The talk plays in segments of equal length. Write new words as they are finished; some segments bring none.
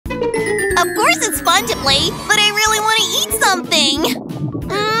Of course it's fun to play, but I really want to eat something.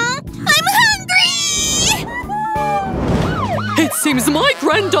 I'm hungry! It seems my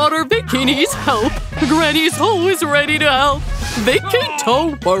granddaughter Vicky needs help. Granny's always ready to help. Vicky,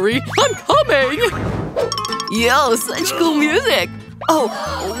 don't worry, I'm coming! Yo, such cool music! Oh,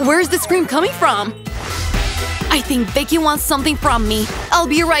 where's the scream coming from? I think Vicky wants something from me. I'll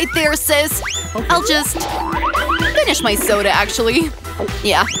be right there, sis. Okay. I'll just finish my soda, actually.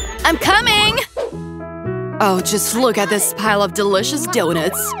 Yeah, I'm coming! Oh, just look at this pile of delicious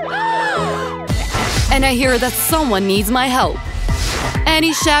donuts. And I hear that someone needs my help.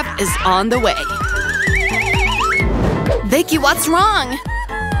 Any chef is on the way. Vicky, what's wrong?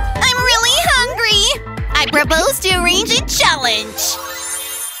 I'm really hungry! I propose to arrange a challenge!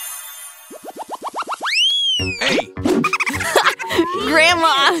 Hey!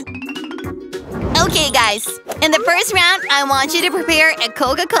 Grandma! Okay, guys. In the first round, I want you to prepare a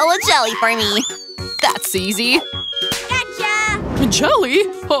Coca-Cola jelly for me. That's easy. Gotcha! Jelly?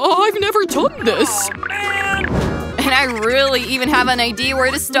 Oh, I've never done this. And I really even have an idea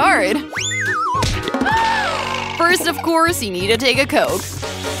where to start. First, of course, you need to take a Coke.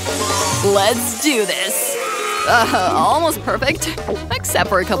 Let's do this. Almost perfect. Except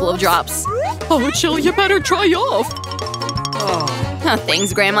for a couple of drops. Oh, Jill, you better dry off. Oh.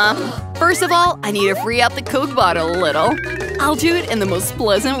 Thanks, Grandma. First of all, I need to free up the Coke bottle a little. I'll do it in the most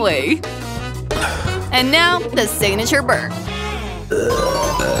pleasant way. And now, the signature burp.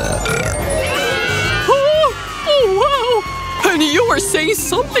 Oh, wow! And you were saying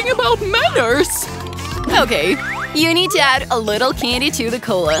something about manners! Okay, you need to add a little candy to the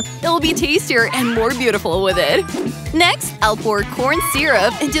cola. It'll be tastier and more beautiful with it. Next, I'll pour corn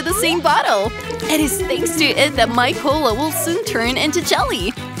syrup into the same bottle. It is thanks to it that my cola will soon turn into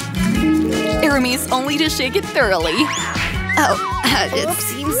jelly. It remains only to shake it thoroughly. Oh, it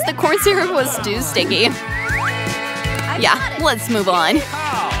seems the corn syrup was too sticky. Yeah, let's move on.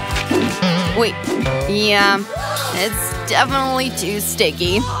 Wait, yeah, it's definitely too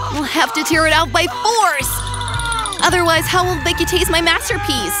sticky. We'll have to tear it out by force! Otherwise, how will Vicky taste my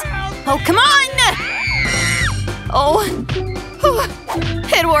masterpiece? Oh, come on! Oh,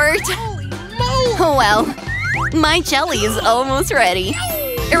 it worked. Oh well, my jelly is almost ready.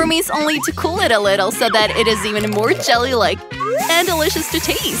 It remains only to cool it a little so that it is even more jelly-like and delicious to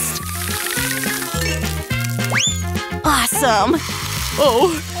taste. Awesome!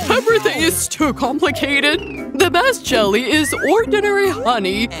 Oh, everything is too complicated. The best jelly is ordinary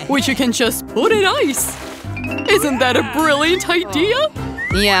honey, which you can just put in ice. Isn't that a brilliant idea?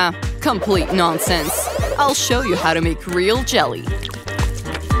 Yeah, complete nonsense. I'll show you how to make real jelly.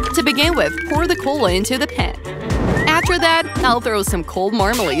 To begin with, pour the cola into the pan. After that, I'll throw some cold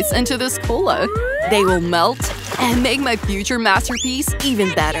marmalades into this cola. They will melt and make my future masterpiece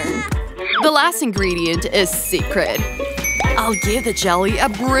even better. The last ingredient is secret. I'll give the jelly a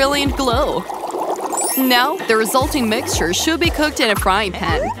brilliant glow. Now, the resulting mixture should be cooked in a frying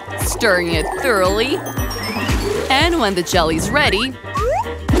pan, stirring it thoroughly. And when the jelly's ready,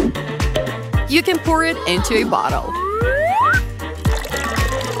 you can pour it into a bottle.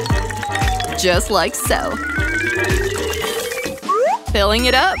 Just like so. Filling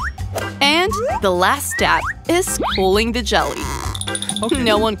it up. And the last step is cooling the jelly. Okay.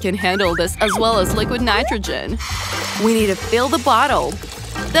 No one can handle this as well as liquid nitrogen. We need to fill the bottle,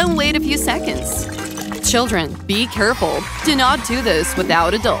 then wait a few seconds. Children, be careful. Do not do this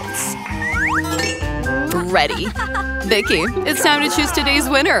without adults. Ready. Vicky, it's time to choose today's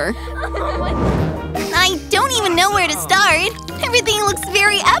winner. I don't even know where to start. Everything looks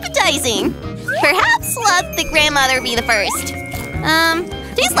very appetizing. Perhaps let the grandmother be the first.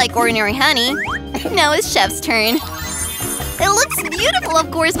 Tastes like ordinary honey. Now it's chef's turn. It looks beautiful,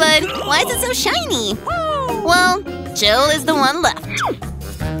 of course, but why is it so shiny? Well, Jill is the one left.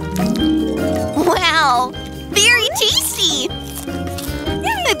 Wow, very tasty!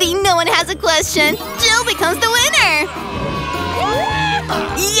 I think no one has a question. Jill becomes the winner!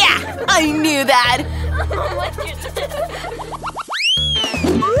 Yeah, I knew that!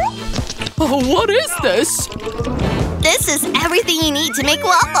 Oh, what is this? This is everything you need to make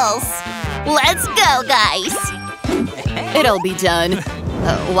waffles. Let's go, guys! It'll be done.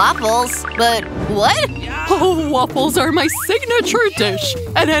 Waffles? But what? Oh, waffles are my signature dish.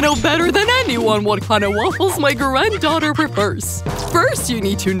 And I know better than anyone what kind of waffles my granddaughter prefers. First, you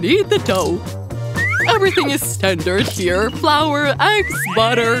need to knead the dough. Everything is standard here. Flour, eggs,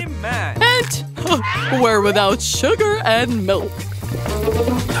 butter, and we're without sugar and milk.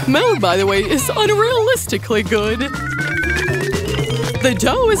 Milk, by the way, is unrealistically good. The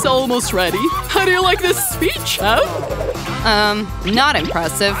dough is almost ready. How do you like this speech, Chef? Not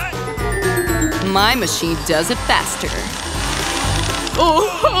impressive. My machine does it faster. Oh,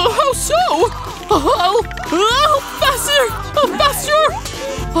 how so? Faster! Faster!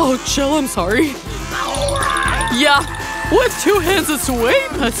 Oh, Jill, I'm sorry. Yeah, with 2 hands it's way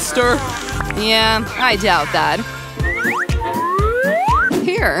faster. Yeah, I doubt that.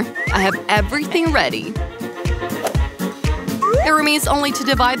 Here, I have everything ready. It remains only to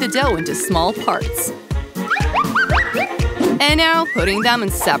divide the dough into small parts. And now putting them in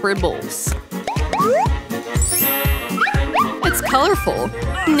separate bowls. It's colorful.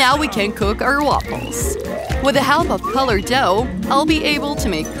 Now we can cook our waffles. With the help of colored dough, I'll be able to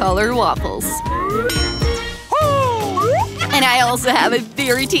make colored waffles. And I also have it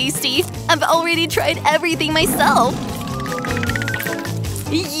very tasty. I've already tried everything myself.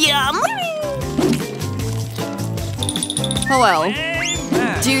 Yum! Oh well.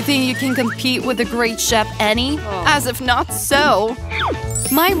 Do you think you can compete with the great chef Annie? As if not so.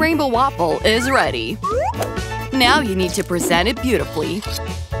 My rainbow waffle is ready. Now you need to present it beautifully.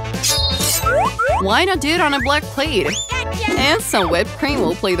 Why not do it on a black plate? And some whipped cream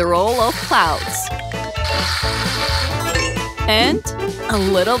will play the role of clouds. And a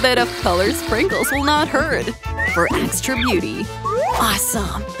little bit of colored sprinkles will not hurt. For extra beauty.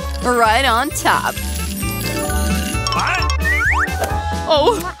 Awesome. Right on top.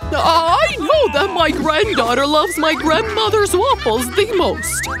 Oh, I know that my granddaughter loves my grandmother's waffles the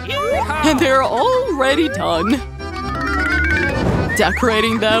most. And they're already done.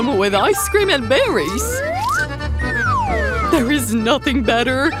 Decorating them with ice cream and berries. There is nothing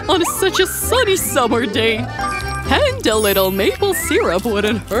better on such a sunny summer day. And a little maple syrup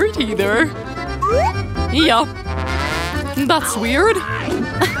wouldn't hurt either. Yeah. That's weird.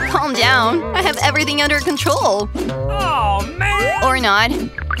 Calm down. I have everything under control. Oh, man! Or not.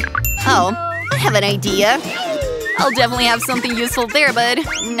 Oh, I have an idea. I'll definitely have something useful there, but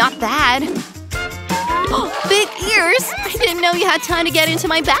not that. Big ears! I didn't know you had time to get into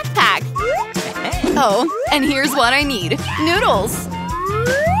my backpack. Oh, and here's what I need. Noodles.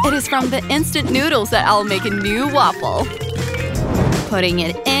 It is from the instant noodles that I'll make a new waffle. Putting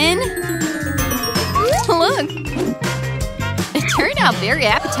it in. Look. It turned out very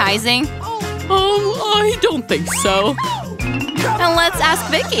appetizing. I don't think so. And let's ask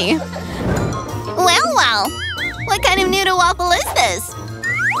Vicky. Well. What kind of noodle waffle is this?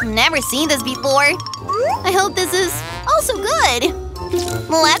 I've never seen this before. I hope this is also good.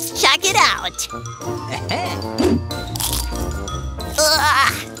 Let's check it out.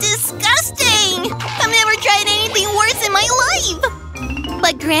 Ugh, disgusting! I've never tried anything worse in my life.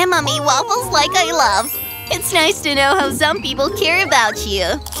 But Grandma made waffles like I love. It's nice to know how some people care about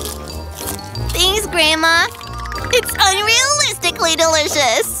you. Thanks, Grandma. It's unrealistically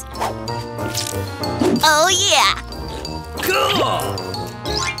delicious. Oh, yeah.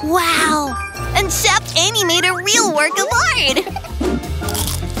 Cool! Wow. And Chef Annie made a real work of art.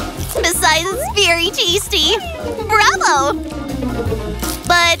 Besides, it's very tasty. Bravo!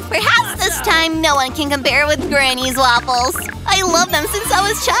 But perhaps this time no one can compare with Granny's waffles. I love them since I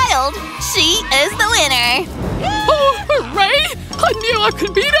was a child. She is the winner. Oh, hooray! I knew I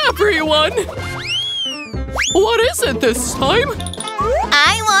could beat everyone! What is it this time?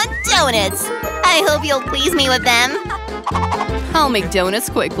 I want donuts. I hope you'll please me with them. I'll make donuts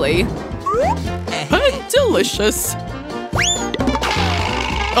quickly. Delicious.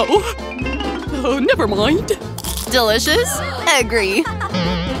 Oh, never mind. Delicious? Agree.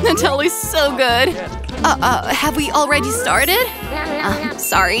 Natalie's so good. Have we already started?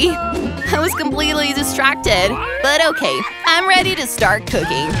 Sorry. I was completely distracted. But okay, I'm ready to start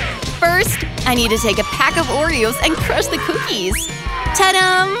cooking. First, I need to take a pack of Oreos and crush the cookies.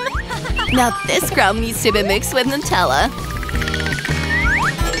 Ta-dam! Now this crumb needs to be mixed with Nutella.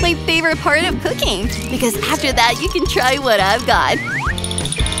 My favorite part of cooking, because after that you can try what I've got.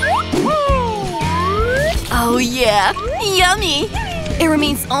 Oh yeah, yummy! It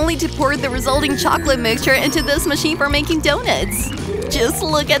remains only to pour the resulting chocolate mixture into this machine for making donuts. Just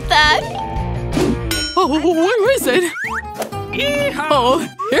look at that! Oh, where is it? Oh,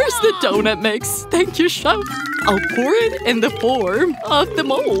 here's the donut mix. Thank you, Chef. I'll pour it in the form of the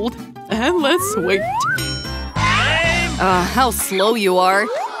mold. And let's wait. How slow you are.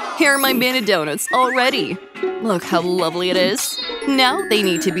 Here are my mini donuts already. Look how lovely it is. Now they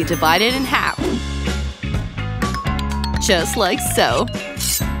need to be divided in half. Just like so.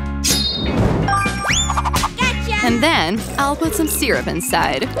 Gotcha. And then I'll put some syrup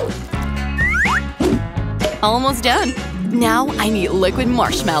inside. Almost done. Now I need liquid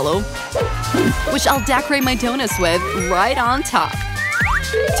marshmallow, which I'll decorate my donuts with right on top.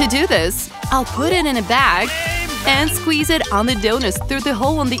 To do this, I'll put it in a bag And squeeze it on the donuts through the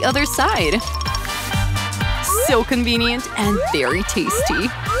hole on the other side. So convenient and very tasty.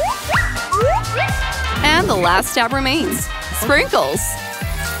 And the last step remains. Sprinkles.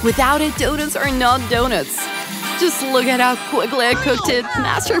 Without it, donuts are not donuts. Just look at how quickly I cooked it.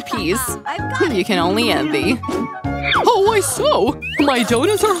 Masterpiece. You can only envy. Oh, why so? My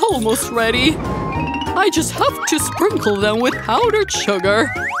donuts are almost ready. I just have to sprinkle them with powdered sugar.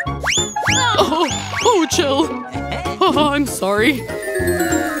 Oh, Jill. Oh, I'm sorry.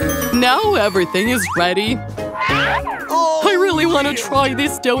 Now everything is ready. I really want to try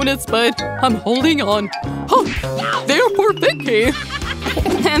these donuts, but I'm holding on. Oh, they're for Vicky.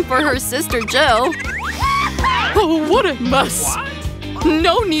 And for her sister, Jill. Oh, what a mess.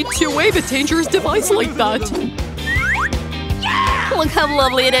 No need to wave a dangerous device like that. Look how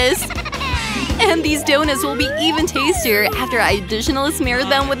lovely it is. And these donuts will be even tastier after I additionally smear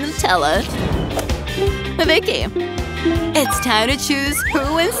them with Nutella. Vicky, it's time to choose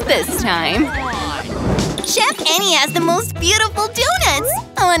who wins this time. Chef Annie has the most beautiful donuts!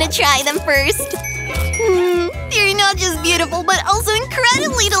 I want to try them first. They're not just beautiful, but also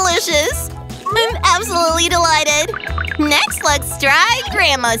incredibly delicious. I'm absolutely delighted. Next, let's try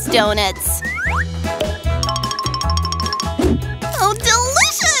Grandma's donuts. Oh,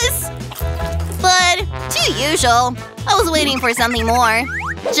 delicious! But too usual. I was waiting for something more.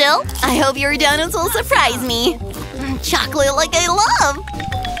 Jill, I hope your donuts will surprise me. Chocolate like I love!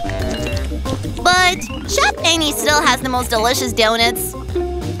 But Chef Annie still has the most delicious donuts.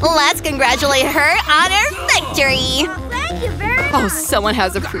 Let's congratulate her on her victory! Thank you very much. Oh, someone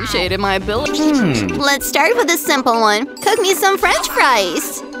has appreciated my ability. Let's start with a simple one. Cook me some French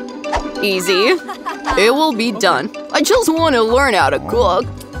fries. Easy. It will be done. I just want to learn how to cook.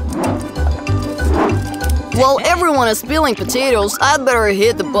 While everyone is peeling potatoes, I'd better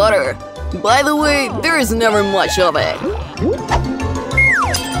hit the butter. By the way, there is never much of it.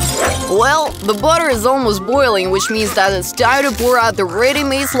 Well, the butter is almost boiling, which means that it's time to pour out the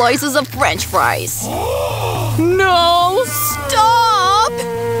ready-made slices of French fries. No! Stop!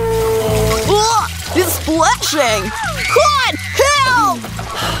 Ugh, it's splashing! God, help!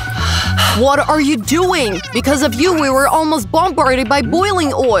 What are you doing? Because of you, we were almost bombarded by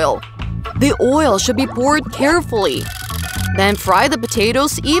boiling oil. The oil should be poured carefully. Then fry the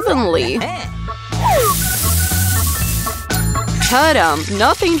potatoes evenly. Cut them,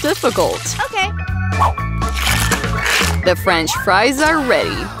 nothing difficult. Okay. The French fries are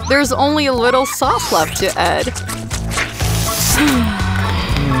ready. There's only a little sauce left to add.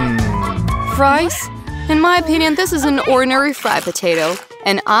 Fries? In my opinion, this is an ordinary fried potato,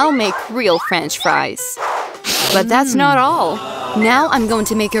 and I'll make real French fries. But that's not all. Now I'm going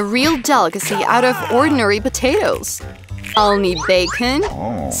to make a real delicacy out of ordinary potatoes. I'll need bacon,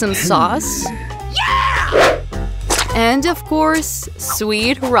 some sauce, and of course,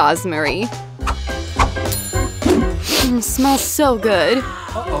 sweet rosemary. Smells so good.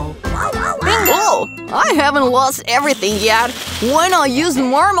 Bingo! I haven't lost everything yet. Why not use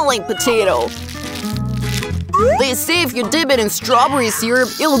marmalade potato? They say if you dip it in strawberry syrup,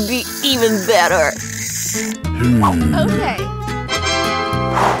 it'll be even better. Okay.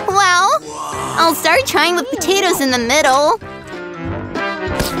 Well, I'll start trying with potatoes in the middle.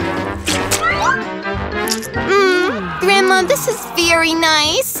 Grandma, this is very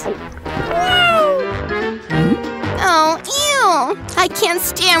nice. Oh, ew! I can't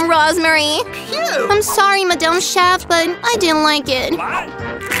stand rosemary. I'm sorry, Madame Chef, but I didn't like it.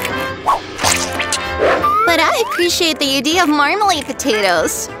 But I appreciate the idea of marmalade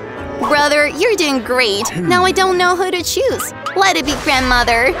potatoes. Brother, you're doing great. Now I don't know who to choose. Let it be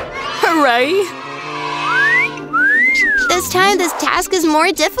grandmother. Hooray! This time, this task is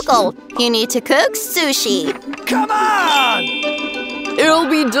more difficult. You need to cook sushi. Come on! It'll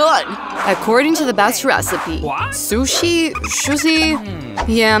be done! According to the best recipe. What? Sushi?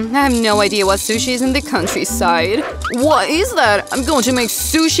 Yeah, I have no idea what sushi is in the countryside. What is that? I'm going to make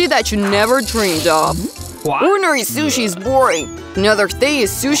sushi that you never dreamed of. What? Ordinary sushi is boring. Another thing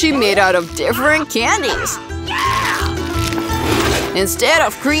is sushi made out of different candies. Instead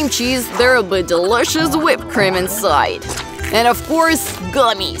of cream cheese, there'll be delicious whipped cream inside. And of course,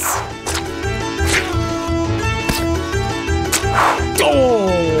 gummies. Oh.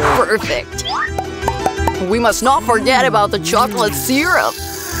 Perfect. We must not forget about the chocolate syrup.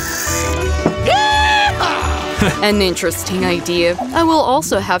 An interesting idea. I will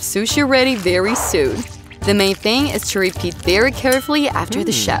also have sushi ready very soon. The main thing is to repeat very carefully after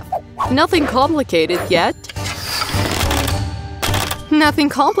the chef. Nothing complicated yet. Nothing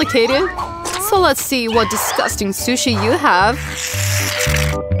complicated. So let's see what disgusting sushi you have.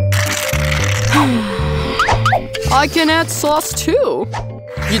 I can add sauce too.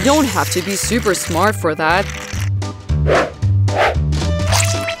 You don't have to be super smart for that.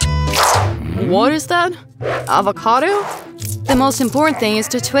 What is that? Avocado? The most important thing is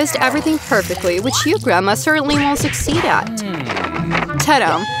to twist everything perfectly, which you, Grandma, certainly won't succeed at.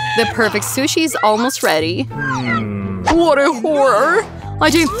 Ta-da! The perfect sushi is almost ready. What a horror! I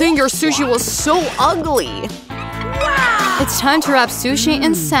didn't think your sushi was so ugly. Wow. It's time to wrap sushi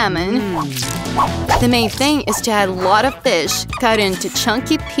in salmon. The main thing is to add a lot of fish, cut into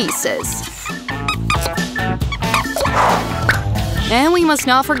chunky pieces. And we must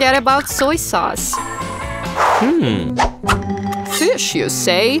not forget about soy sauce. Fish, you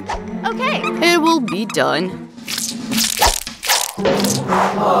say? Okay. It will be done.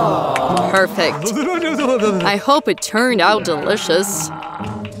 Perfect. I hope it turned out delicious.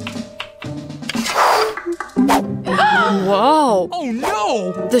 Wow. Oh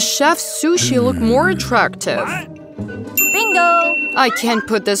no! The chef's sushi looked more attractive. Bingo. I can't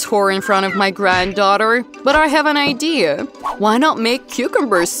put this horror in front of my granddaughter, but I have an idea. Why not make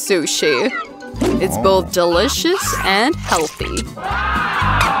cucumber sushi? It's both delicious and healthy.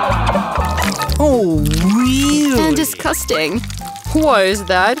 Oh, really? And disgusting. What is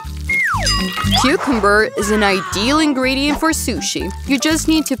that? Cucumber is an ideal ingredient for sushi. You just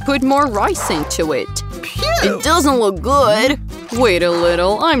need to put more rice into it. It doesn't look good. Wait a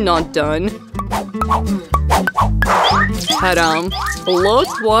little, I'm not done. Ta-da! Look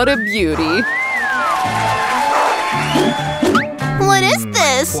what a beauty. What is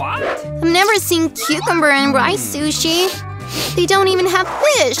this? What? I've never seen cucumber and rice sushi. They don't even have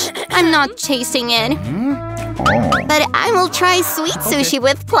fish. I'm not tasting it. But I will try sweet sushi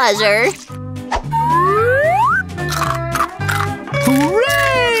with pleasure.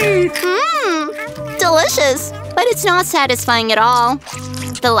 Hooray! Delicious, but it's not satisfying at all.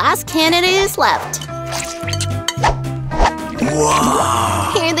 The last candidate is left.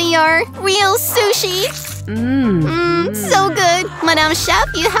 Wow! Here they are, real sushi. So good. Madame Chef,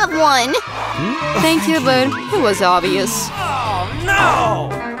 you have won. Thank you, but it was obvious. Oh no!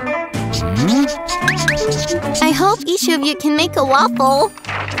 I hope each of you can make a waffle.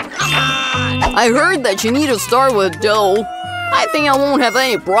 I heard that you need to start with dough. I think I won't have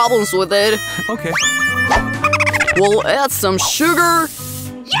any problems with it. Okay. We'll add some sugar.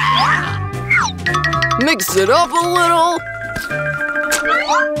 Mix it up a little.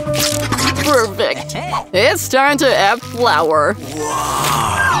 Perfect. It's time to add flour.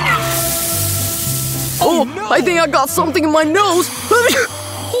 Oh, I think I got something in my nose.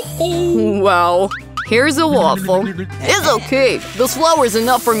 Wow. Here's a waffle. It's okay. This flour is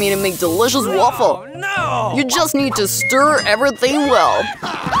enough for me to make delicious waffle. No! You just need to stir everything well.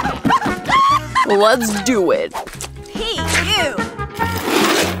 Let's do it. Hey, you.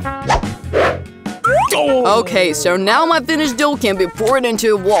 Oh. Okay, so now my finished dough can be poured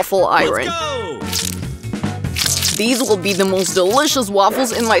into a waffle iron. Go! These will be the most delicious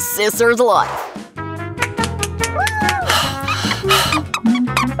waffles in my sister's life.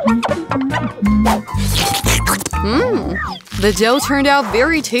 The dough turned out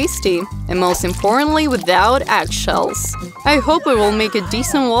very tasty, and most importantly, without eggshells. I hope it will make a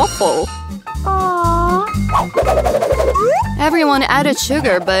decent waffle. Everyone added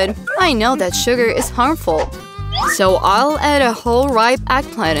sugar, but I know that sugar is harmful. So I'll add a whole ripe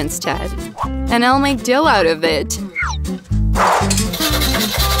eggplant instead. And I'll make dough out of it.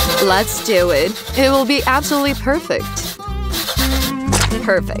 Let's do it. It will be absolutely perfect.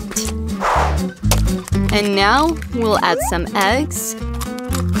 Perfect. And now we'll add some eggs.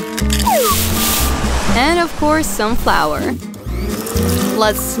 And of course some flour.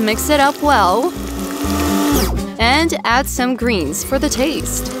 Let's mix it up well. And add some greens for the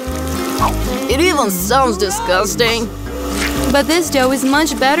taste. It even sounds disgusting. But this dough is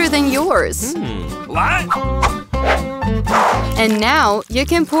much better than yours. What? And now you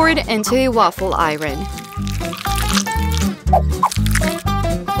can pour it into a waffle iron.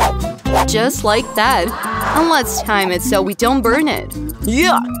 Just like that. And let's time it so we don't burn it.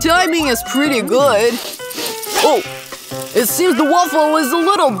 Yeah, timing is pretty good. Oh, it seems the waffle is a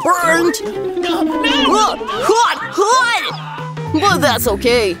little burnt. Hot! But that's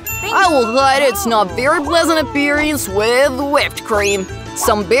okay. I will hide its not very pleasant appearance with whipped cream,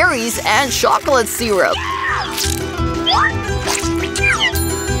 some berries, and chocolate syrup.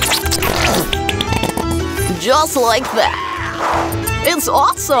 Just like that. It's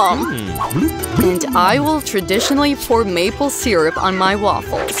awesome! And I will traditionally pour maple syrup on my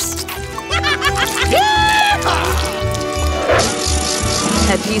waffles.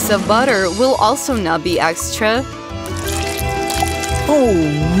 A piece of butter will also not be extra. Oh,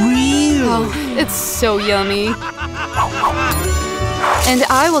 really? Oh, it's so yummy. And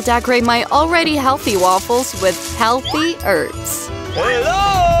I will decorate my already healthy waffles with healthy herbs.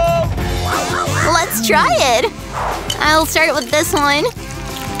 Hello! Let's try it! I'll start with this one.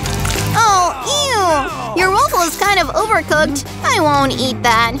 Oh, ew! Your waffle is kind of overcooked. I won't eat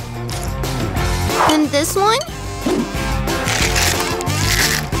that. And this one?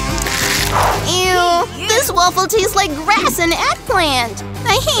 Ew! This waffle tastes like grass and eggplant!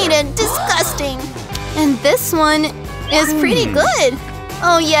 I hate it! Disgusting! And this one is pretty good!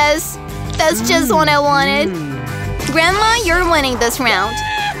 Oh yes! That's just what I wanted! Grandma, you're winning this round!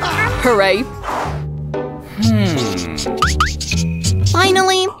 Hooray!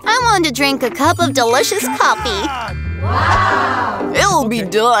 Finally, I want to drink a cup of delicious coffee! It'll be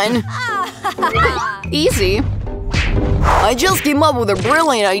done. Easy. I just came up with a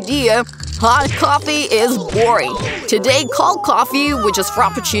brilliant idea. Hot coffee is boring. Today, cold coffee, which is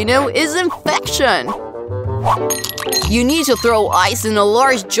frappuccino, is infection. You need to throw ice in a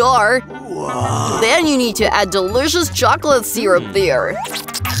large jar. Then you need to add delicious chocolate syrup there.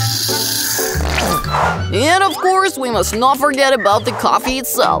 And of course, we must not forget about the coffee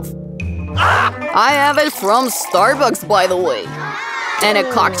itself. I have it from Starbucks, by the way. And a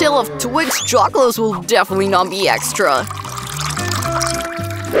cocktail of Twix chocolates will definitely not be extra.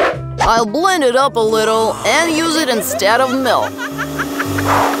 I'll blend it up a little and use it instead of milk.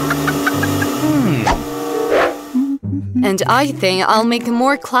 And I think I'll make a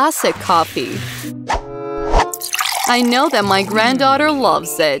more classic coffee. I know that my granddaughter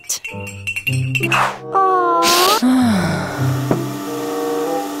loves it.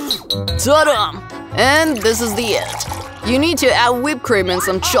 Ta-da! And this is the end. You need to add whipped cream and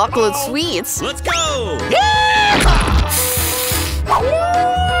some chocolate sweets. Let's go!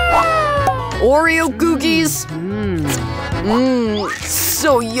 Oreo cookies.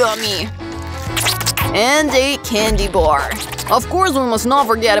 So yummy. And a candy bar. Of course, we must not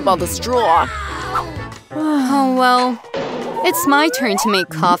forget about the straw. Oh well, it's my turn to make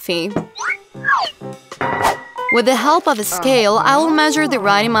coffee. With the help of a scale, I will measure the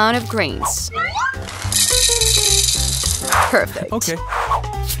right amount of grains. Perfect. Okay.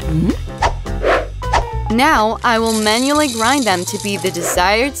 Now, I will manually grind them to be the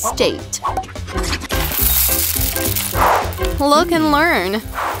desired state. Look and learn.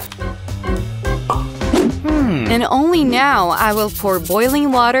 And only now I will pour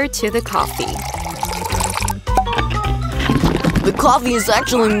boiling water to the coffee. The coffee is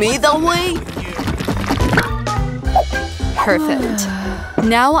actually made that way? Perfect.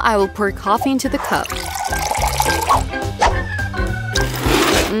 Now I will pour coffee into the cup.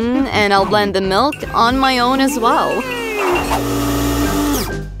 And I'll blend the milk on my own as well.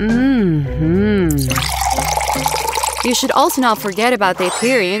 You should also not forget about the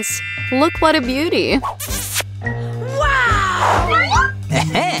appearance. Look what a beauty.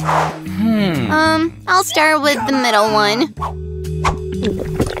 I'll start with the middle one.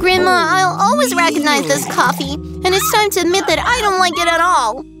 Grandma, I'll always recognize this coffee, and it's time to admit that I don't like it at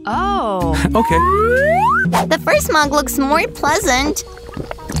all. Okay. The first mug looks more pleasant.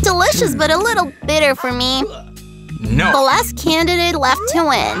 Delicious, but a little bitter for me. The No. last candidate left to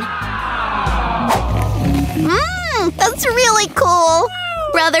win. That's really cool.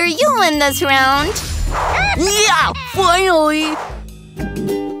 Brother, you win this round. Yeah! Finally!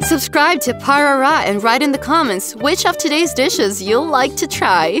 Subscribe to Parara and write in the comments which of today's dishes you'll like to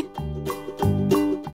try.